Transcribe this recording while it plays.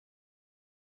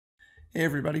Hey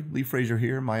everybody, Lee Fraser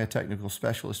here, Maya Technical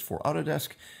Specialist for Autodesk.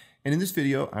 And in this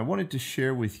video, I wanted to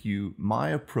share with you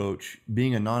my approach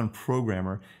being a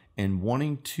non-programmer and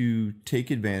wanting to take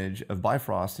advantage of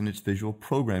Bifrost and its visual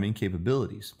programming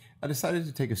capabilities. I decided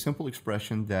to take a simple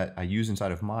expression that I use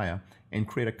inside of Maya and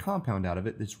create a compound out of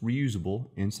it that's reusable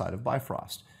inside of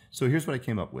Bifrost. So here's what I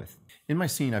came up with. In my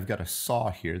scene, I've got a saw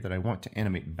here that I want to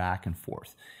animate back and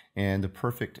forth. And the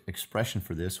perfect expression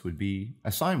for this would be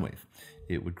a sine wave.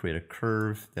 It would create a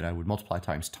curve that I would multiply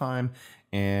times time,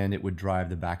 and it would drive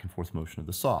the back and forth motion of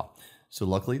the saw. So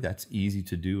luckily, that's easy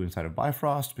to do inside of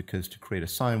Bifrost, because to create a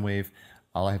sine wave,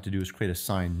 all I have to do is create a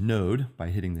sine node by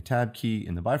hitting the tab key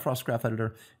in the Bifrost graph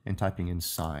editor and typing in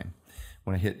sine.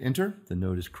 When I hit enter, the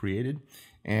node is created.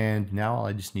 And now all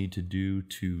I just need to do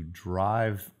to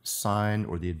drive sine,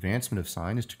 or the advancement of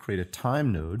sine, is to create a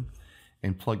time node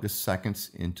and plug the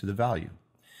seconds into the value.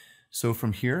 So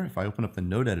from here, if I open up the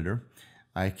node editor,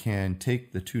 I can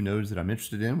take the two nodes that I'm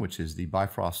interested in, which is the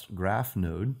Bifrost graph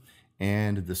node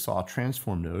and the saw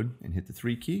transform node, and hit the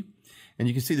 3 key. And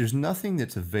you can see there's nothing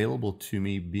that's available to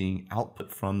me being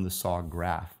output from the saw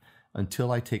graph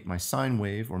until I take my sine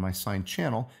wave or my sine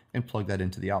channel and plug that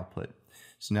into the output.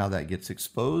 So now that gets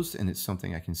exposed, and it's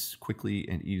something I can quickly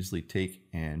and easily take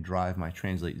and drive my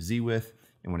translate Z with.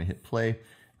 And when I hit play,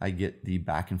 I get the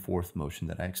back and forth motion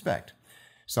that I expect.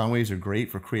 Sine waves are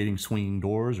great for creating swinging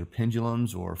doors or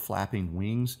pendulums or flapping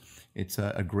wings. It's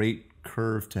a great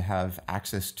curve to have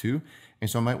access to, and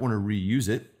so I might want to reuse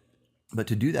it. But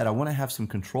to do that, I want to have some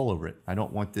control over it. I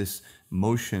don't want this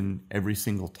motion every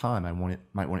single time.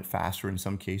 Might want it faster in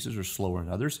some cases or slower in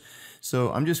others.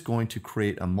 So I'm just going to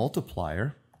create a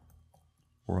multiplier,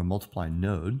 or a multiply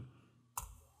node,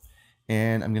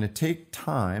 and I'm going to take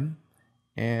time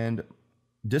and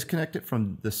disconnect it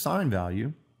from the sine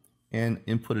value and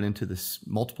input it into this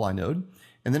multiply node.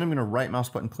 And then I'm going to right mouse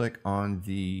button click on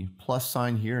the plus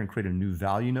sign here and create a new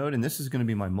value node. And this is going to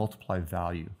be my multiply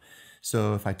value.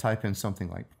 So if I type in something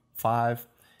like 5,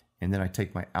 and then I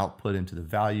take my output into the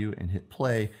value and hit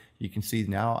play, you can see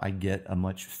now I get a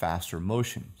much faster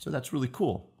motion. So that's really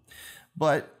cool.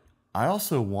 But I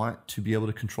also want to be able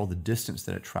to control the distance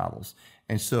that it travels.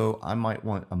 And so I might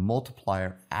want a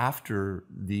multiplier after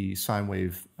the sine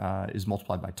wave is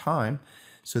multiplied by time.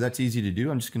 So that's easy to do.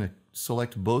 I'm just going to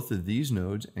select both of these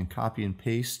nodes and copy and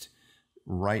paste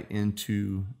right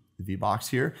into the box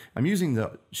here. I'm using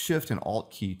the Shift and Alt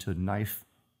key to knife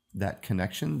that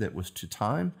connection that was to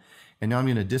time. And now I'm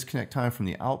going to disconnect time from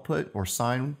the output, or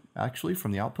sine actually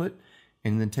from the output,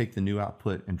 and then take the new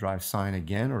output and drive sine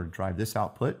again, or drive this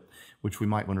output, which we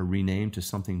might want to rename to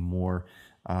something more,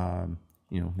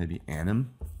 maybe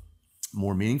anim,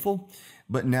 more meaningful.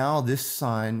 But now this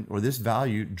sine, or this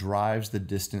value, drives the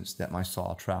distance that my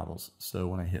saw travels. So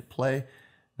when I hit play,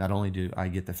 not only do I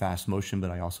get the fast motion,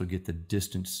 but I also get the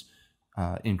distance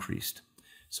increased.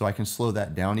 So I can slow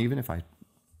that down even if I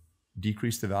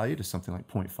decrease the value to something like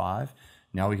 0.5.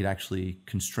 Now we could actually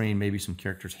constrain maybe some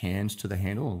characters' hands to the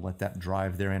handle and let that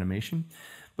drive their animation.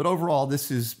 But overall,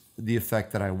 this is the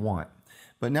effect that I want.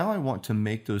 But now I want to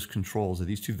make those controls of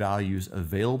these two values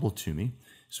available to me.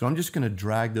 So I'm just going to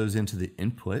drag those into the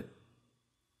input.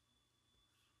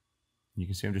 You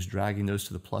can see I'm just dragging those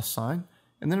to the plus sign.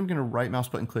 And then I'm going to right mouse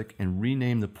button click and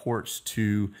rename the ports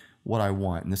to what I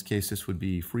want. In this case, this would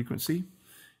be frequency.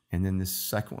 And then this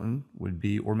second one would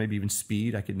be, or maybe even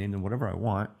speed. I could name them whatever I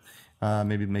want.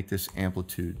 Maybe make this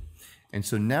amplitude. And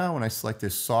so now when I select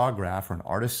this saw graph, or an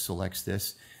artist selects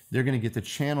this, they're going to get the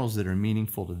channels that are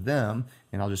meaningful to them.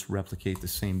 And I'll just replicate the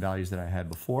same values that I had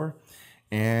before.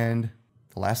 And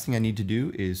the last thing I need to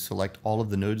do is select all of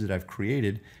the nodes that I've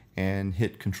created and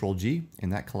hit Control G,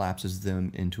 and that collapses them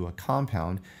into a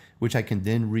compound, which I can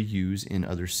then reuse in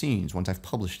other scenes once I've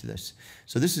published this.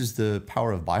 So this is the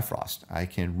power of Bifrost. I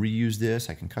can reuse this,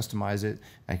 I can customize it,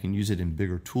 I can use it in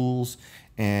bigger tools,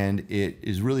 and it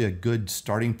is really a good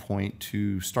starting point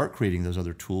to start creating those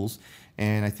other tools.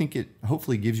 And I think it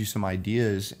hopefully gives you some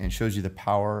ideas and shows you the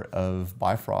power of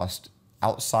Bifrost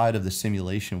outside of the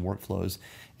simulation workflows,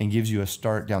 and gives you a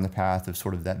start down the path of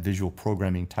sort of that visual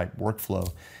programming type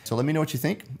workflow. So let me know what you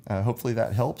think. Hopefully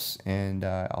that helps, and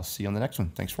I'll see you on the next one.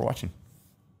 Thanks for watching.